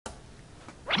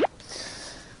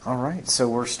All right, so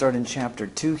we're starting chapter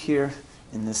 2 here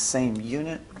in this same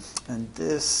unit, and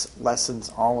this lesson's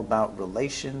all about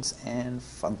relations and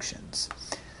functions.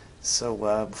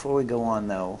 So before we go on,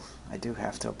 though, I do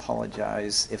have to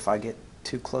apologize if I get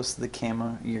too close to the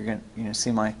camera. You're gonna see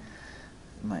my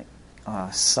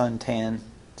sunburn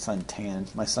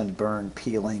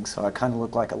peeling, so I kind of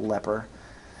look like a leper.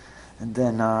 And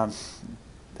then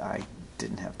I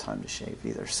didn't have time to shave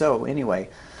either. So anyway,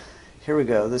 here we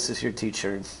go. This is your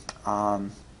teacher.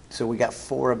 So we got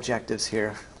 4 objectives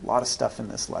here. A lot of stuff in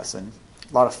this lesson.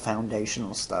 A lot of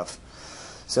foundational stuff.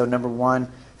 So number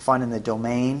 1, finding the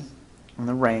domain and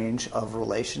the range of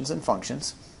relations and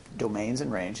functions. Domains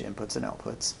and range, inputs and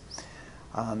outputs.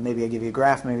 Maybe I give you a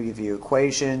graph, maybe I give you an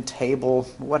equation, table,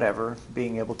 whatever.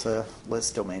 Being able to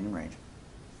list domain and range.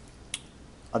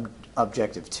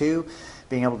 Objective 2,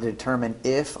 being able to determine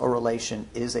if a relation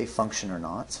is a function or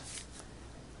not.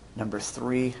 Number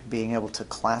 3, being able to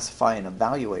classify and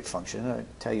evaluate function. I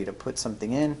tell you to put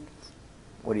something in.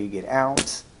 What do you get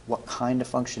out? What kind of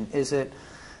function is it?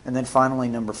 And then finally,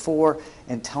 number 4,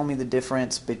 and tell me the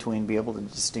difference between, be able to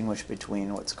distinguish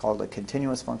between what's called a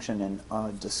continuous function and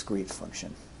a discrete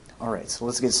function. All right, so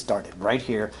let's get started. Right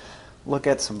here, look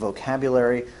at some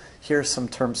vocabulary. Here are some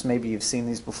terms, maybe you've seen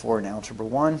these before in Algebra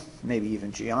 1, maybe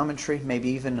even geometry, maybe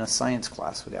even in a science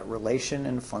class. We got relation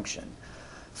and function.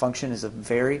 Function is a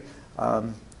very,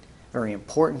 very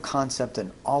important concept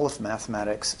in all of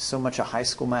mathematics. So much of high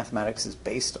school mathematics is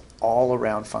based all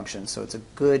around functions. So it's a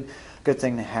good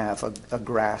thing to have a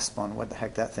grasp on what the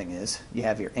heck that thing is. You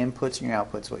have your inputs and your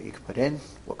outputs, what you can put in,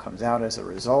 what comes out as a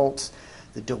result,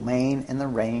 the domain and the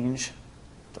range.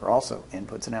 They're also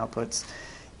inputs and outputs.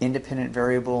 Independent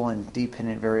variable and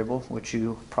dependent variable, which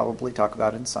you probably talk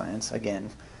about in science. Again,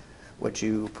 what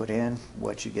you put in,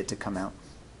 what you get to come out.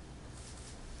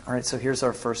 All right, so here's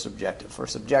our first objective.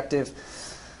 First objective,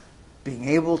 being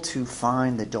able to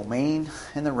find the domain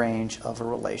and the range of a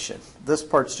relation. This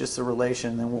part's just a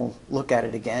relation, then we'll look at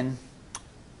it again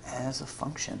as a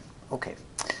function. Okay,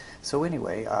 so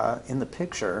anyway, in the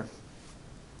picture,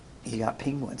 you got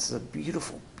penguins. It's a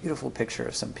beautiful, beautiful picture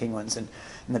of some penguins, and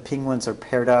the penguins are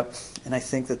paired up, and I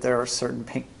think that there are certain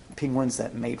penguins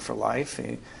that mate for life.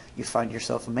 You find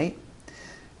yourself a mate,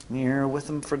 and you're with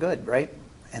them for good, right?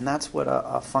 And that's what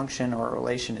a function or a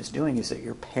relation is doing, is that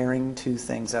you're pairing 2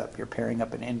 things up. You're pairing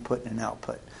up an input and an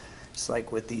output, just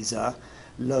like with these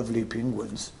lovely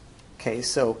penguins. Okay,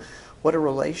 so what a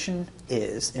relation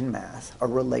is in math, a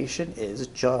relation is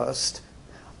just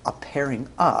a pairing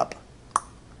up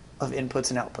of inputs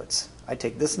and outputs. I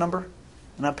take this number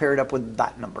and I pair it up with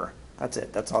that number. That's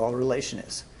it. That's all a relation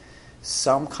is.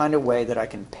 Some kind of way that I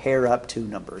can pair up 2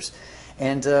 numbers.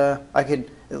 And I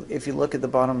could, if you look at the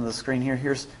bottom of the screen here,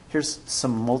 here's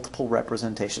some multiple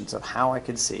representations of how I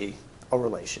could see a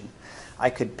relation. I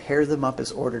could pair them up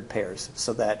as ordered pairs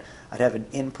so that I'd have an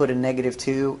input of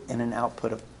 -2 and an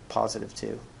output of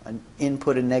 +2. An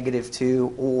input of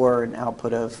 -2 or an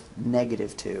output of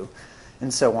 -2.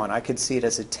 And so on. I could see it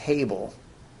as a table,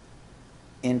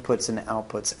 inputs and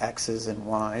outputs, x's and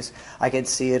y's. I could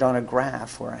see it on a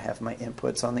graph where I have my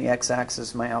inputs on the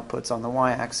x-axis, my outputs on the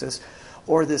y-axis,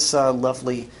 or this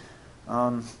lovely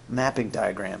mapping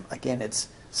diagram. Again, it's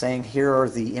saying here are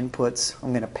the inputs. I'm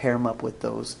going to pair them up with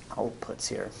those outputs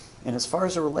here. And as far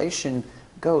as a relation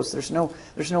goes, there's no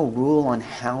rule on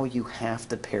how you have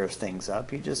to pair things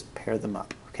up. You just pair them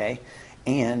up, okay?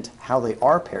 And how they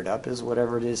are paired up is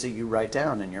whatever it is that you write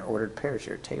down in your ordered pairs,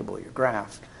 your table, your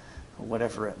graph, or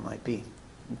whatever it might be.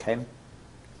 Okay?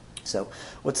 So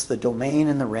what's the domain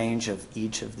and the range of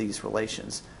each of these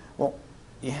relations? Well,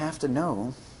 you have to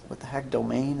know what the heck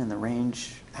domain and the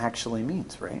range actually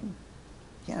means, right?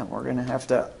 Yeah, we're going to have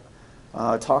to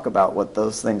talk about what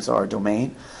those things are.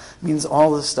 Domain means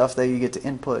all the stuff that you get to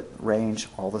input, range,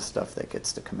 all the stuff that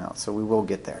gets to come out. So we will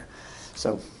get there.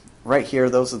 So right here,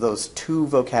 those are those 2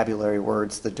 vocabulary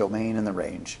words, the domain and the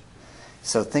range.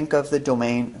 So think of the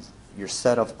domain, your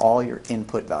set of all your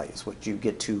input values, what you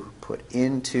get to put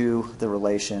into the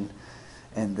relation,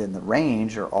 and then the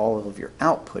range are all of your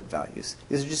output values.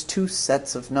 These are just 2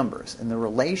 sets of numbers. And the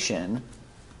relation,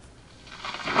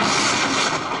 oh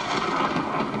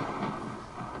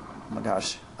my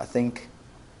gosh, I think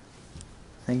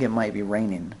it might be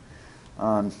raining.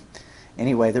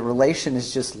 Anyway, the relation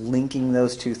is just linking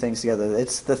those 2 things together.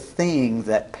 It's the thing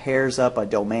that pairs up a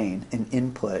domain, an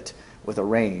input, with a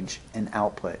range, an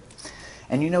output.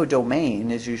 And you know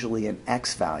domain is usually an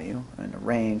x value, and a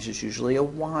range is usually a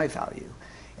y value.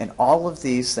 And all of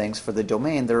these things for the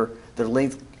domain, they're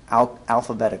linked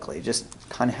alphabetically. It just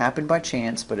kind of happened by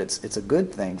chance, but it's a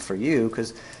good thing for you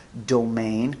because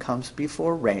domain comes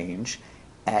before range,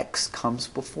 X comes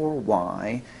before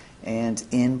Y, and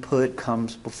input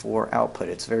comes before output.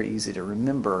 It's very easy to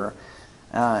remember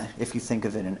if you think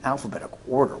of it in alphabetical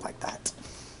order like that.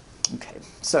 Okay,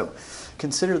 so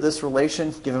consider this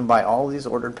relation given by all these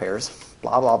ordered pairs,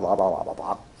 blah, blah, blah, blah, blah, blah,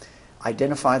 blah.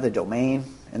 Identify the domain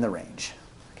and the range.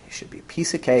 Okay, should be a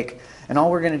piece of cake. And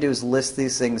all we're going to do is list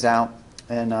these things out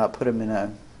and put them in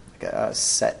a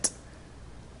set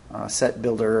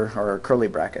builder or curly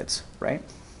brackets, right?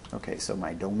 Okay, so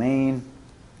my domain,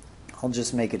 I'll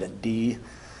just make it a D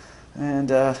and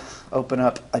open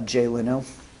up a JLino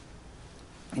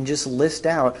and just list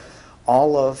out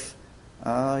all of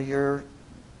your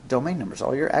domain numbers,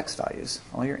 all your X values,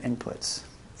 all your inputs.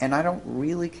 And I don't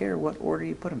really care what order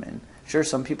you put them in. Sure,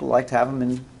 some people like to have them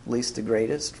in least to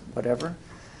greatest, whatever.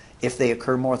 If they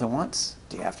occur more than once,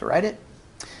 do you have to write it?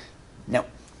 No.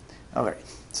 All right,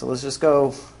 so let's just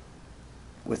go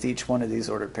with each one of these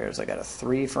ordered pairs. I got a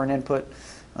 3 for an input,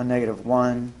 a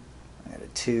 -1, I got a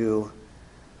 2,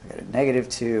 I got a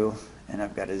 -2, and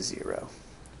I've got a 0.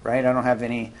 Right? I don't have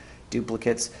any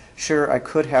duplicates. Sure, I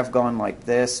could have gone like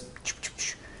this,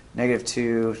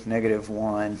 -2,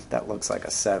 -1, that looks like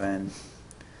a 7.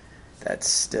 That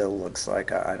still looks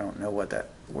like I don't know what that,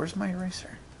 where's my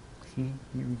eraser? Here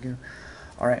we go.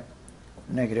 All right,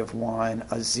 -1,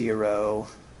 a 0,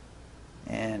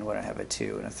 and when I have a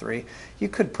 2 and a 3. You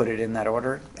could put it in that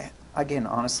order. Again,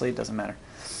 honestly, it doesn't matter.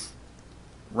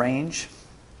 Range,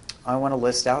 I want to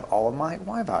list out all of my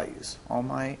Y values, all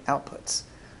my outputs.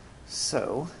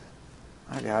 So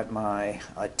I got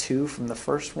a 2 from the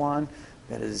first one,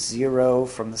 got a 0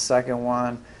 from the second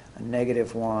one, a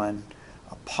 -1,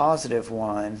 a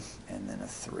 +1, and then a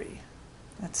 3.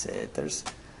 That's it. There's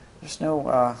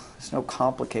no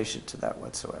complication to that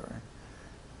whatsoever.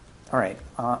 All right,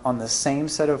 on the same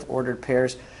set of ordered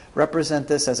pairs, represent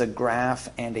this as a graph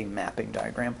and a mapping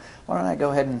diagram. Why don't I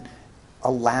go ahead and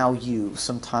allow you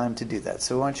some time to do that?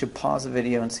 So why don't you pause the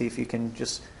video and see if you can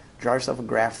just draw yourself a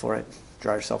graph for it,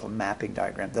 draw yourself a mapping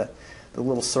diagram. The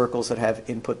little circles that have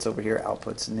inputs over here,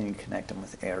 outputs, and then you connect them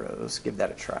with arrows. Give that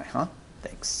a try, huh?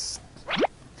 Thanks.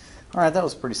 All right, that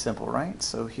was pretty simple, right?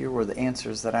 So here were the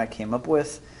answers that I came up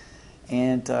with.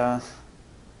 And there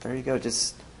you go.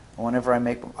 Just whenever I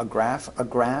make a graph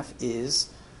is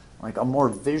like a more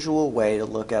visual way to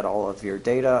look at all of your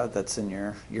data that's in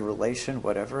your relation,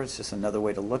 whatever. It's just another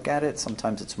way to look at it.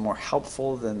 Sometimes it's more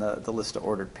helpful than the list of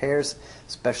ordered pairs,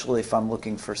 especially if I'm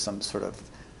looking for some sort of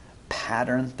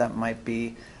pattern that might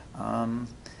be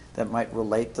that might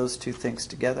relate those two things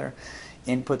together.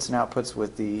 Inputs and outputs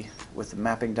with the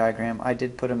mapping diagram, I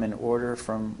did put them in order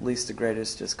from least to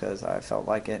greatest just because I felt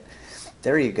like it.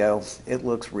 There you go. It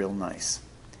looks real nice.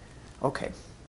 Okay.